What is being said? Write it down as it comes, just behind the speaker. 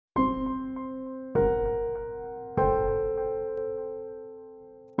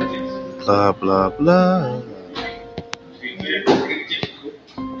Blah, blah, blah.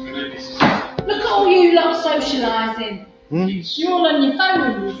 Look at all you lot socialising. You're all on your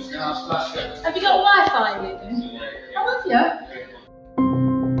phones. Have you got Wi-Fi with you? Oh, have you?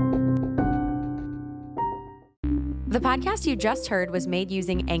 The podcast you just heard was made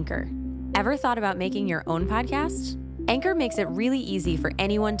using Anchor. Ever thought about making your own podcast? Anchor makes it really easy for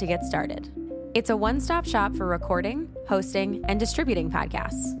anyone to get started. It's a one-stop shop for recording, hosting, and distributing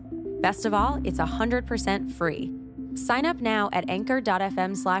podcasts. Best of all, it's 100% free. Sign up now at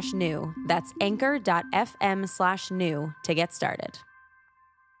anchor.fm/new. That's anchor.fm/new to get started.